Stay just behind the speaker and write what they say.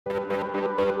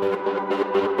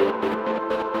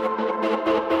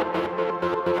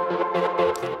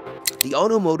The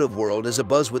automotive world is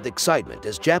abuzz with excitement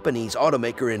as Japanese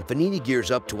automaker Infiniti gears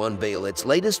up to unveil its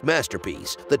latest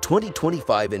masterpiece, the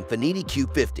 2025 Infiniti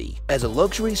Q50. As a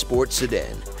luxury sports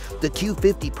sedan, the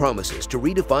Q50 promises to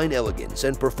redefine elegance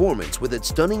and performance with its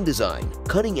stunning design,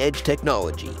 cutting-edge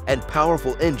technology, and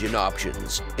powerful engine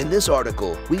options. In this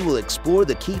article, we will explore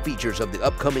the key features of the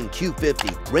upcoming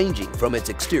Q50, ranging from its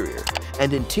exterior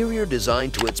and interior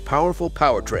design to its powerful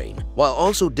powertrain, while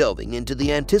also delving into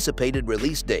the anticipated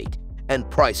release date and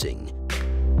pricing.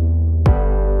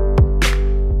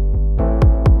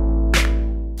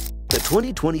 The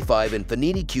 2025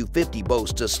 Infiniti Q50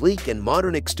 boasts a sleek and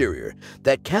modern exterior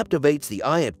that captivates the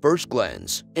eye at first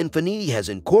glance. Infiniti has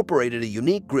incorporated a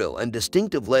unique grille and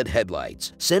distinctive LED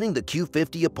headlights, setting the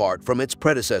Q50 apart from its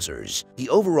predecessors. The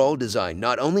overall design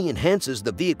not only enhances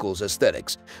the vehicle's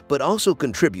aesthetics, but also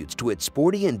contributes to its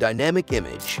sporty and dynamic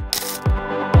image.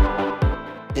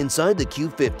 Inside the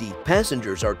Q50,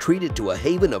 passengers are treated to a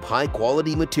haven of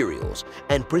high-quality materials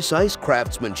and precise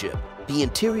craftsmanship. The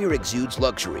interior exudes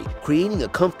luxury, creating a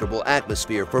comfortable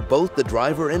atmosphere for both the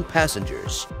driver and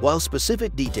passengers. While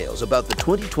specific details about the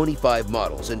 2025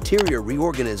 model's interior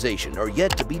reorganization are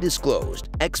yet to be disclosed,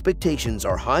 expectations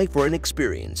are high for an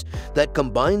experience that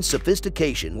combines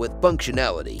sophistication with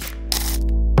functionality.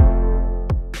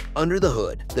 Under the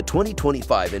hood, the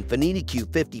 2025 Infiniti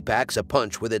Q50 packs a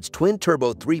punch with its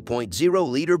twin-turbo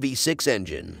 3.0-liter V6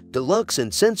 engine. Deluxe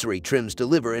and sensory trims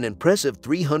deliver an impressive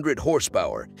 300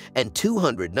 horsepower and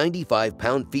 295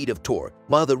 pound-feet of torque,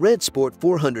 while the Red Sport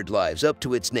 400 lives up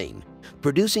to its name,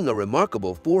 producing a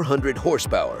remarkable 400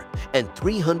 horsepower and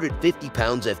 350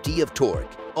 pounds-ft of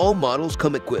torque. All models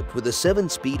come equipped with a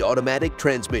 7-speed automatic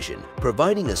transmission,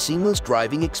 providing a seamless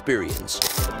driving experience.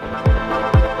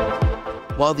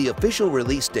 While the official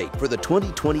release date for the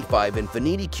 2025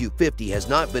 Infiniti Q50 has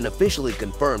not been officially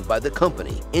confirmed by the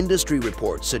company, industry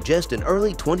reports suggest an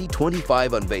early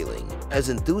 2025 unveiling. As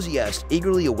enthusiasts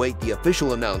eagerly await the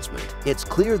official announcement, it's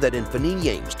clear that Infiniti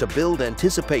aims to build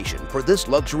anticipation for this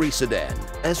luxury sedan.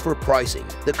 As for pricing,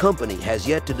 the company has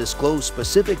yet to disclose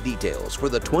specific details for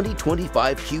the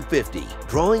 2025 Q50,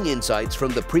 drawing insights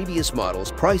from the previous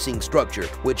model's pricing structure,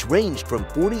 which ranged from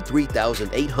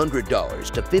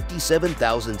 $43,800 to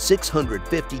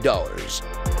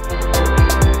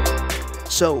 $57,650.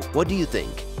 So, what do you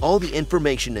think? All the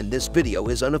information in this video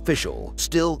is unofficial.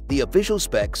 Still, the official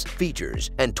specs,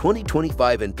 features, and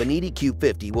 2025 Infiniti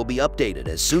Q50 will be updated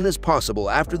as soon as possible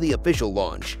after the official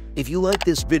launch. If you like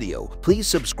this video, please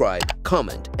subscribe,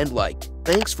 comment, and like.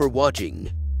 Thanks for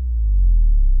watching.